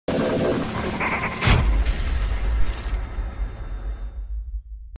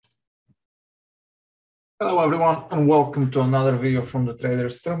Hello everyone and welcome to another video from the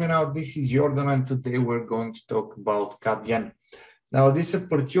Traders Terminal. This is Jordan and today we're going to talk about CAD. Now this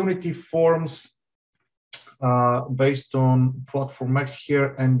opportunity forms based on platform X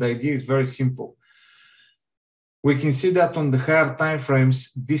here, and the idea is very simple. We can see that on the higher time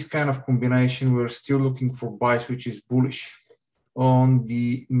frames, this kind of combination, we're still looking for buys, which is bullish. On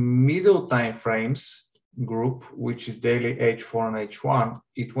the middle time frames group, which is daily H4 and H1,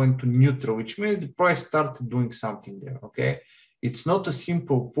 it went to neutral, which means the price started doing something there. Okay, it's not a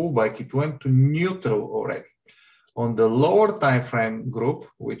simple pullback, it went to neutral already. On the lower time frame group,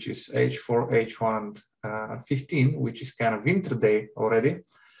 which is H4, H1 and 15, which is kind of intraday already,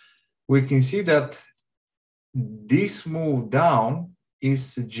 we can see that this move down is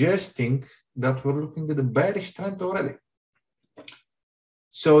suggesting that we're looking at the bearish trend already.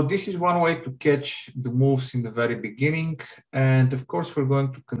 So this is one way to catch the moves in the very beginning. And of course, we're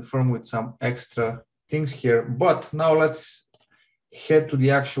going to confirm with some extra things here. But now let's head to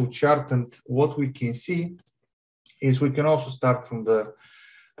the actual chart. And what we can see is we can also start from the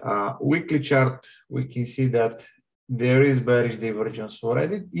weekly chart. We can see that there is bearish divergence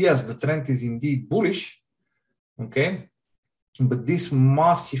already. Yes, the trend is indeed bullish. Okay. But this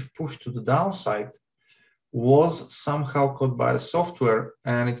massive push to the downside was somehow caught by the software,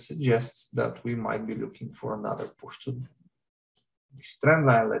 and it suggests that we might be looking for another push to this trend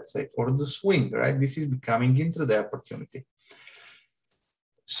line, let's say, or the swing, right? This is becoming intraday opportunity.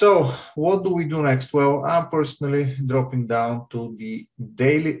 So what do we do next? Well, I'm personally dropping down to the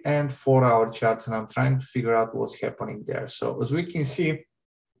daily and 4-hour charts, and I'm trying to figure out what's happening there. So as we can see,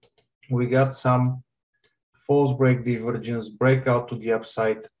 we got some false break divergence, breakout to the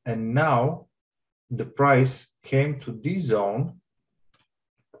upside, and now the price came to this zone,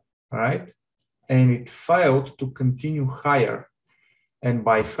 right? And it failed to continue higher. And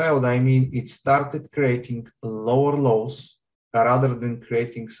by failed, I mean it started creating lower lows rather than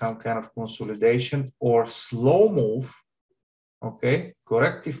creating some kind of consolidation or slow move, okay,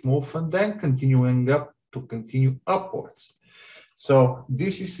 corrective move, and then continuing up to continue upwards. So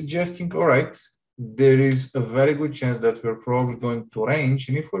this is suggesting, all right, there is a very good chance that we're probably going to range.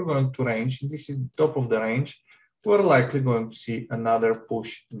 And if we're going to range, this is the top of the range, we're likely going to see another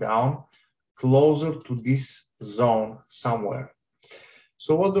push down closer to this zone somewhere.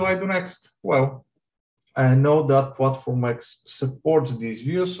 So what do I do next? Well, I know that platform X supports this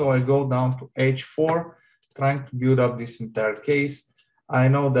view. So I go down to H4, trying to build up this entire case. I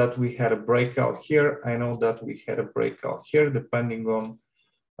know that we had a breakout here. I know that we had a breakout here, depending on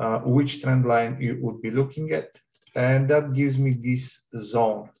which trend line you would be looking at, and that gives me this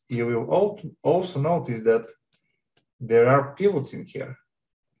zone. You will also notice that there are pivots in here,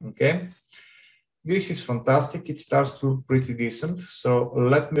 okay? This is fantastic. It starts to look pretty decent. So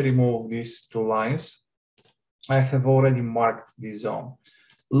let me remove these two lines. I have already marked this zone.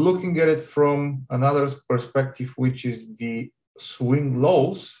 Looking at it from another perspective, which is the swing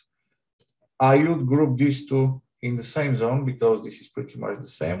lows, I would group these two in the same zone because this is pretty much the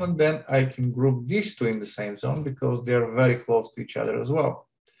same, and then I can group these two in the same zone because they're very close to each other as well.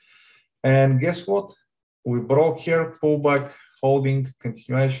 And guess what? We broke here, pullback, holding,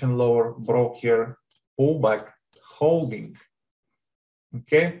 continuation lower, broke here, pullback, holding.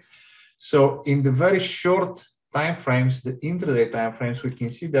 Okay, so in the very short time frames, the intraday time frames, we can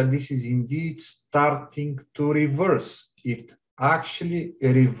see that this is indeed starting to reverse. It actually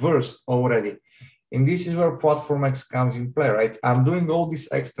reversed already. And this is where platform X comes in play, right? I'm doing all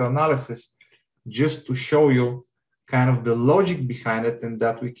this extra analysis just to show you kind of the logic behind it, and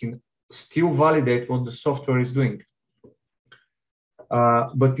that we can still validate what the software is doing.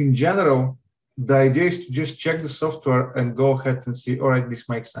 But in general, the idea is to just check the software and go ahead and see, all right, this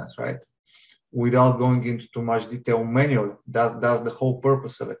makes sense, right? Without going into too much detail manually. That's the whole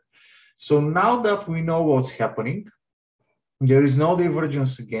purpose of it. So now that we know what's happening, there is no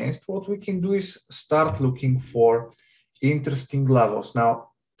divergence against, what we can do is start looking for interesting levels. Now,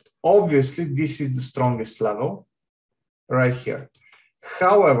 obviously, this is the strongest level right here.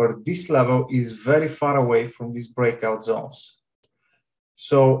 However, this level is very far away from these breakout zones.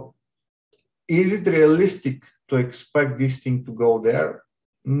 So is it realistic to expect this thing to go there?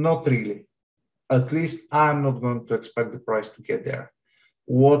 Not really. At least I'm not going to expect the price to get there.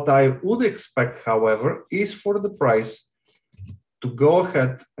 What I would expect, however, is for the price to go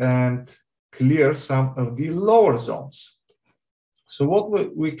ahead and clear some of the lower zones. So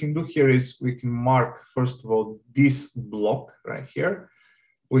what we can do here is we can mark, first of all, this block right here.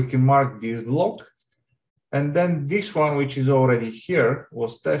 We can mark this block, and then this one, which is already here,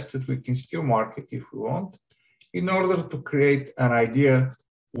 was tested. We can still mark it if we want, in order to create an idea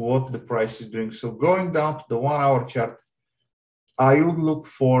what the price is doing. So going down to the 1 hour chart, I would look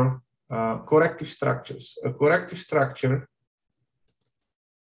for corrective structures. A corrective structure,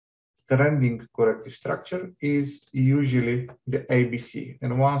 trending corrective structure, is usually the ABC.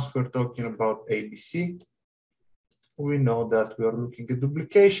 And once we're talking about ABC, we know that we are looking at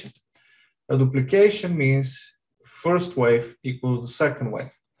duplication. A duplication means first wave equals the second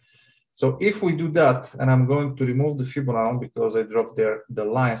wave. So if we do that, and I'm going to remove the Fibonacci because I dropped there the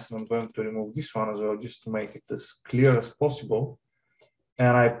lines, and I'm going to remove this one as well just to make it as clear as possible.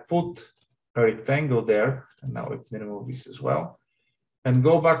 And I put a rectangle there, and now we can remove this as well. And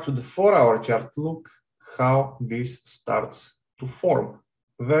go back to the 4 hour chart, look how this starts to form.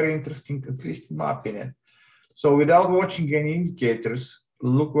 Very interesting, at least in my opinion. So without watching any indicators,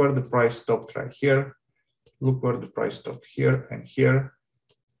 look where the price stopped right here. Look where the price stopped here and here.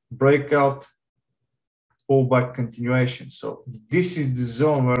 Breakout, pullback, continuation. So this is the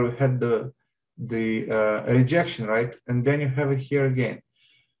zone where we had the rejection, right? And then you have it here again.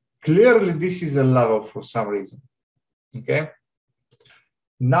 Clearly, this is a level for some reason, okay?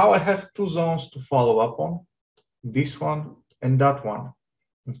 Now I have two zones to follow up on, this one and that one,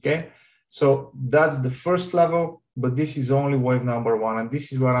 okay? So that's the first level, but this is only wave number one, and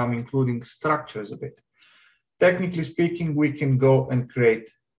this is where I'm including structures a bit. Technically speaking, we can go and create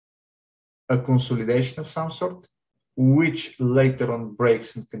a consolidation of some sort, which later on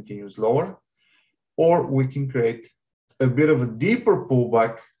breaks and continues lower, or we can create a bit of a deeper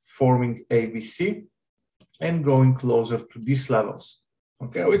pullback forming ABC and going closer to these levels.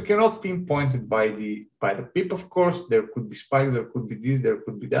 Okay, we cannot pinpoint it by the pip, of course. There could be spikes, there could be this, there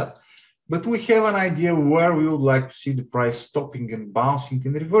could be that, but we have an idea where we would like to see the price stopping and bouncing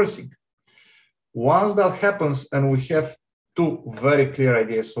and reversing. Once that happens, and we have two very clear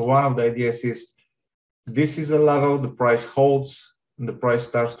ideas. So one of the ideas is this is a level, the price holds, and the price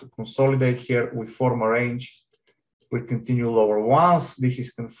starts to consolidate here. We form a range, we continue lower. Once this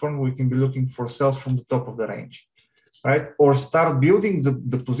is confirmed, we can be looking for sales from the top of the range, right? Or start building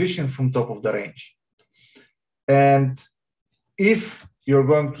the position from top of the range. And if you're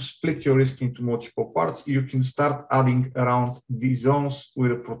going to split your risk into multiple parts, you can start adding around these zones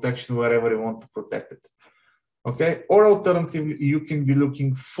with a protection wherever you want to protect it. Okay, or alternatively, you can be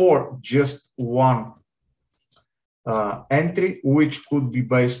looking for just one entry, which could be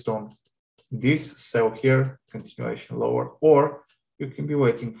based on this sell here, continuation lower, or you can be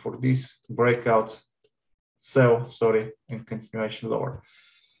waiting for this breakout, sell, sorry, and continuation lower.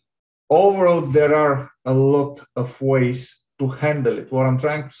 Overall, there are a lot of ways to handle it. What I'm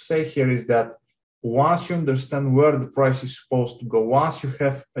trying to say here is that once you understand where the price is supposed to go, once you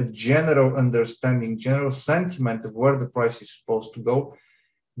have a general understanding, general sentiment of where the price is supposed to go,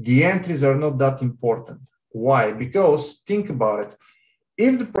 the entries are not that important. Why? Because think about it.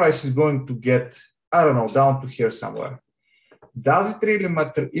 If the price is going to get, I don't know, down to here somewhere, does it really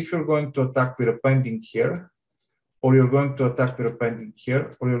matter if you're going to attack with a pending here, or you're going to attack with a pending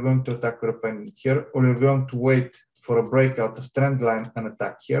here, or you're going to attack with a pending here, or you're going to wait for a breakout of trend line and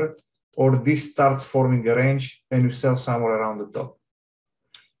attack here, or this starts forming a range and you sell somewhere around the top?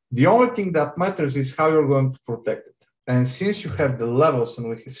 The only thing that matters is how you're going to protect it. And since you have the levels, and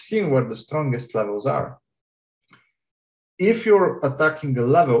we have seen where the strongest levels are, if you're attacking a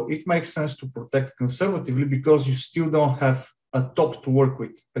level, it makes sense to protect conservatively because you still don't have a top to work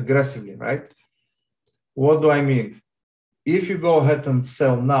with aggressively, right? What do I mean? If you go ahead and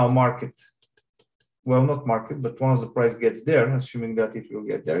sell now market, well, not market, but once the price gets there, assuming that it will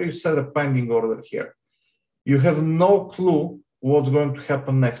get there, you set a pending order here. You have no clue what's going to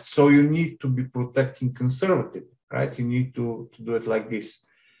happen next. So you need to be protecting conservatively, right? You need to do it like this.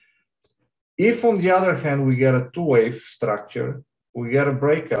 If on the other hand, we get a two-wave structure, we get a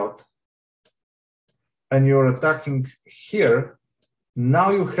breakout, and you're attacking here,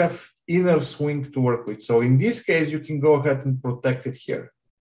 now you have inner swing to work with. So in this case, you can go ahead and protect it here,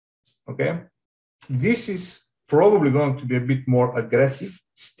 okay? This is probably going to be a bit more aggressive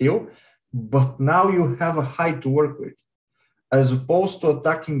still, but now you have a high to work with, as opposed to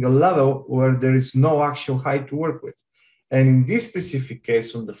attacking a level where there is no actual high to work with. And in this specific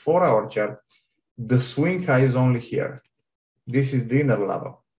case, on the 4-hour chart, the swing high is only here. This is the inner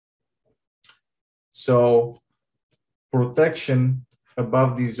level. So protection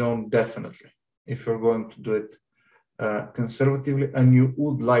above this zone, definitely, if you're going to do it conservatively and you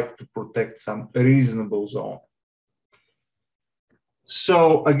would like to protect some reasonable zone.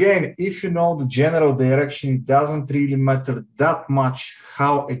 So again, if you know the general direction, it doesn't really matter that much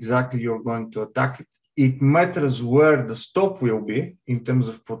how exactly you're going to attack it. It matters where the stop will be in terms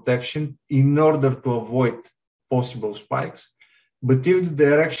of protection in order to avoid possible spikes. But if the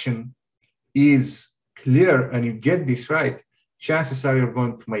direction is clear and you get this right, chances are you're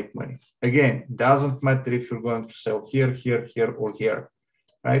going to make money. Again, doesn't matter if you're going to sell here, here, here, or here,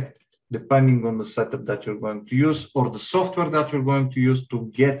 right? Depending on the setup that you're going to use or the software that you're going to use to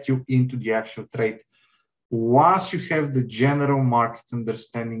get you into the actual trade. Once you have the general market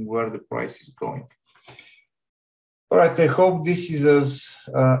understanding where the price is going. All right, I hope this is as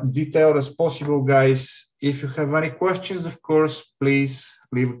detailed as possible, guys. If you have any questions, of course, please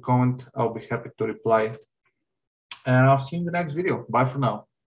leave a comment. I'll be happy to reply. And I'll see you in the next video. Bye for now.